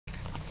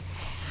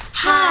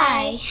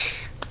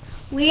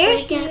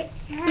Okay.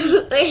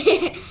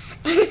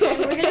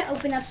 We're gonna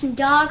open up some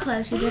doll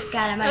clothes we just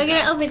got at Michael's. We're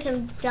gonna open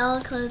some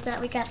doll clothes that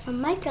we got from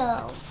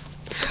Michael's.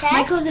 Okay?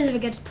 Michael's is a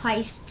good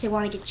place to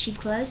want to get cheap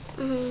clothes.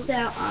 So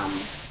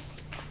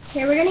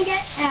here we're gonna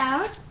get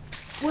out.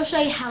 We'll show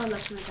you how it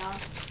looks on the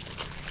dolls.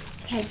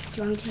 Okay, do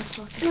you want me to take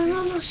off the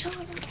No, show it.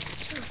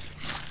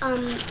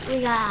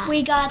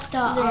 We got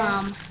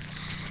the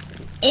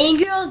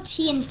Angel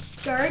tee and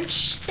skirt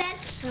set.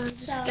 So I'm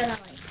just gonna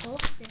like pull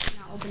this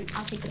and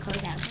I'll take the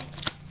clothes out, okay?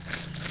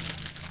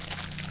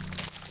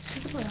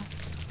 Take the clothes off.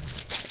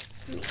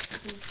 Let me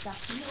open the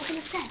stuff. Let me open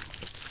the set.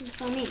 That's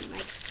what I mean.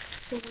 Like,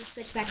 so we're gonna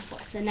switch back and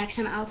forth. The next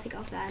time I'll take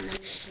off that and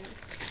then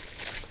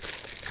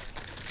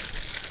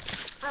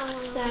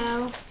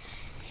so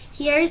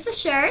here's the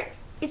shirt.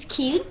 It's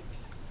cute.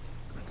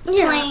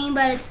 Yeah. Plain,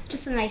 but it's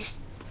just a nice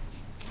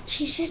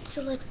t-shirt,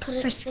 so let's put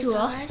it for school.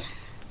 aside.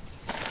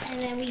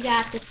 And then we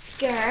got the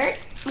skirt,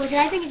 which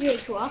I think is really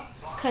cool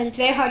because it's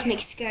very hard to make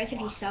skirts if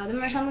you sew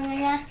them or something like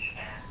that.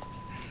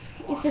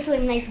 It's just a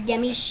nice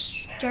demi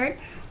skirt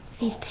with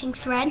these pink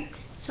thread.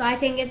 So I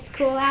think it's a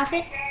cool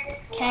outfit.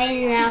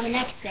 Okay, and now the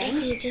next thing.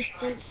 If you just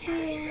didn't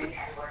see it.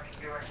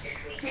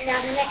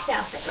 Now the next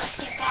outfit. Let's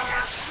get that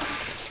out.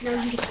 No,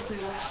 you can take one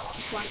of those.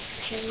 Just one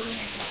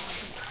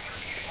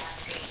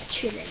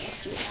cheerleading.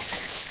 Let's do that.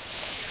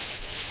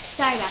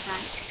 Sorry about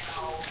that.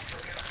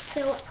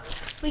 So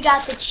we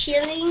got the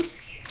cheerleading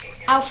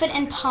outfit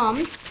and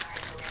palms,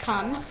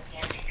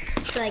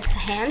 like the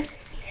hands.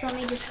 So let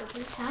me just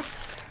open this up.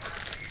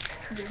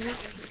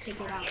 Take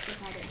it out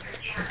without it.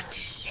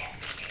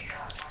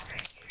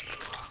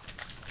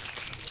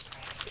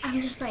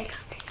 I'm just like,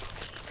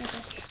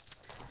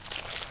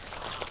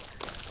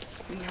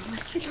 no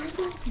mess ups.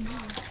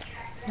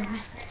 No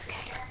mess ups,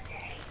 okay?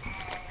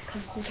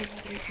 Because this is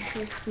really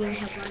pieces. We only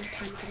have one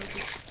time to make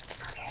it.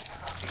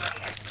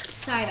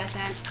 Sorry about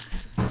that.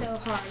 It's so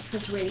hard.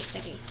 It's really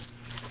sticky.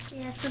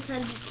 Yeah,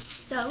 sometimes it's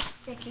so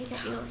sticky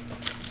that you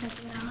have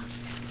to get off.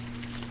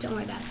 Don't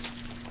worry about it.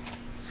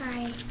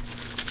 Sorry.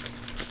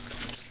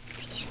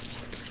 They can't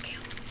see it. Look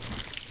out.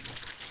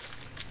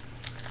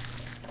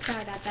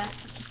 Sorry about that.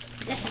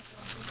 This is.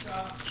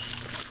 Oh.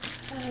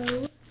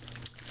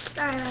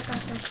 Sorry about that.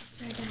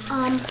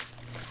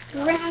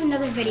 We're gonna have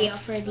another video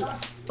for the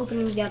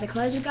opening of the other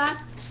clothes we got.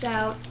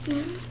 So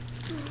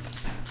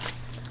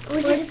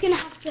we're just gonna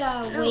have to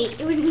wait.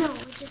 We're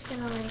just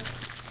gonna like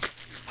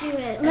do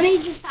it. Let me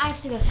just. I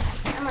have to go. I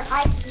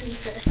have to leave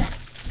for the second.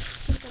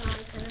 She's gonna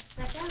like in a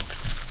second.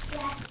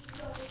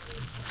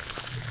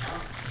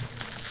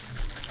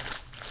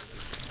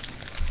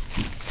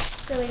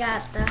 So we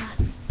got the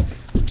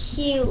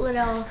cute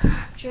little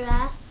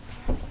dress.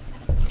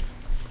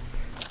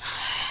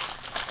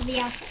 The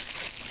outfit.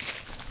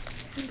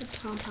 And the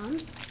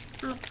pom-poms.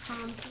 The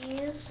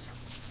pompies.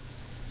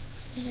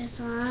 Here's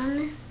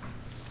one.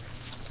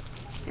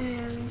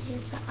 And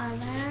here's the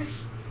other.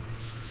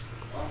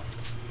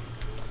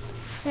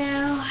 So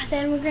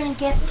then we're gonna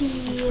get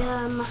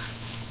the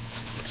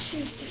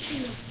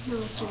shoes. No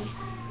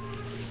jeans.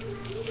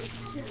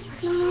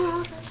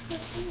 No,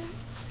 that's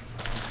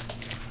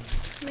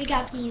We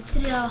got these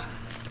little.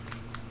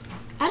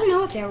 I don't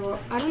know what they were.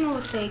 I don't know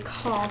what they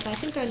call, but I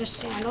think they're just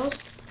sandals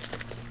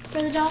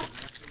for the doll.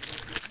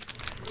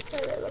 So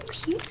they look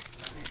cute.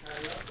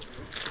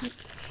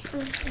 I'm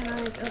just gonna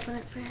like open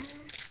it for her.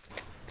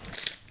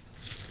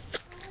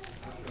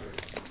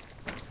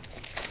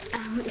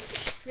 It's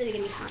really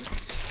gonna be fun.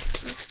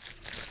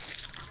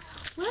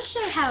 We'll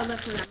show you how it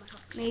looks on them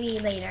maybe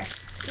later.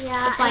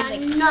 Yeah, We'll find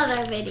in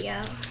another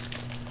video.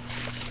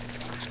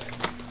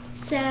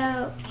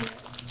 So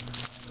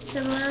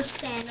some little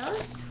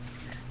sandals.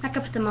 I'm not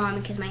gonna put them on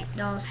because my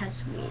dolls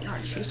has really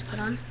hard shoes to put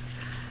on.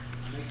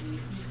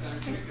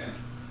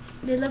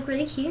 They look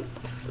really cute.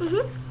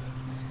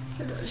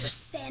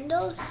 Just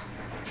sandals.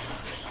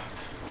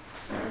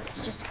 So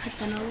let's just put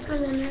them over.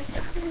 And then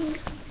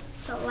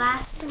The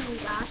last thing we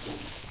got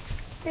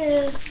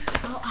is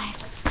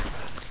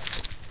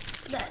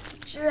the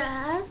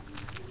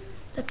dress,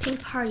 the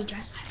pink party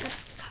dress.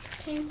 That's the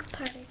cover. Pink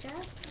party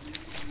dress.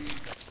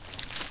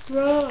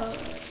 Bro,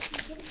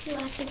 Get too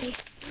after they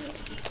see it.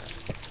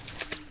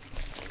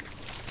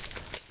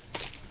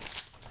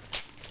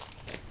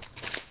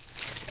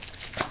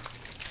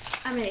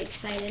 I'm really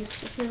excited.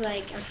 This is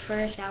like our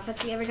first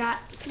outfits we ever got.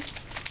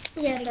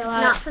 Yeah, that's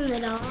not from the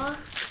doll.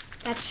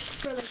 That's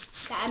for like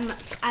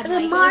The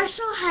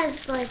Marshall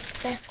has like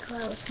best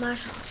clothes.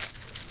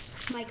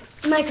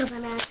 Michael's, I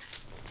meant.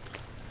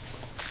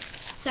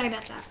 Sorry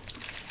about that.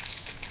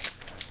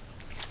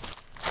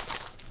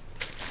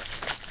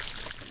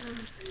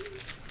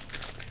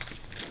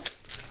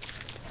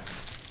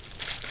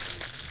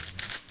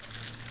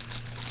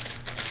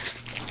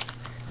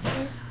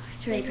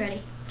 It's really pretty.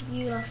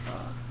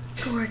 Beautiful.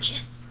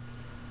 Gorgeous.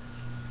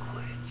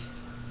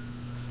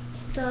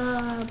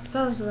 The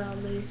bow's a little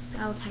loose.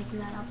 I'll tighten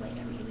that up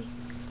later maybe.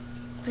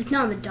 But it's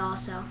not on the doll,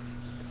 so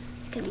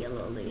it's going to be a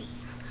little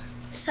loose.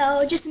 So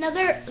we're just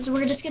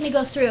going to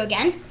go through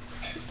again.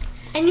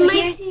 And you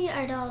might see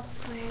our dolls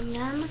wearing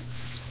them.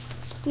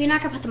 we're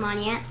not gonna put them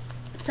on yet.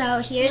 So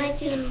You here's might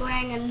see them this.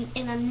 wearing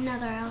in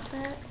another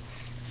outfit.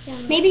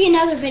 Maybe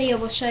another video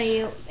will show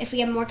you, if we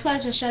have more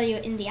clothes, we'll show you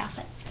in the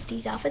outfit,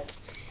 these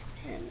outfits.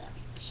 And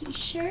a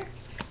t-shirt,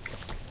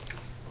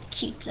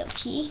 cute little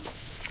tee,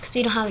 because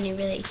we don't have any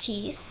really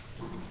tees.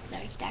 They're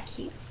that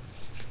cute.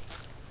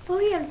 But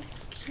we have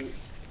cute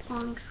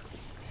long sleeves.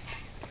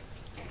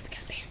 We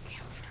got pants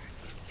now for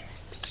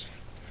a t-shirt.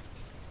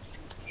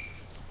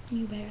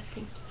 You better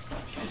think. I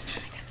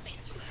got the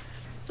pants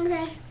for you.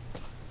 Okay.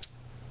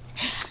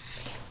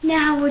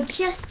 Now we're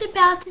just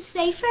about to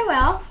say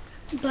farewell,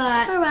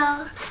 but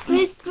Farewell.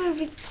 This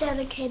movie is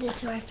dedicated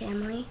to our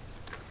family.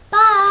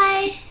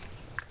 Bye.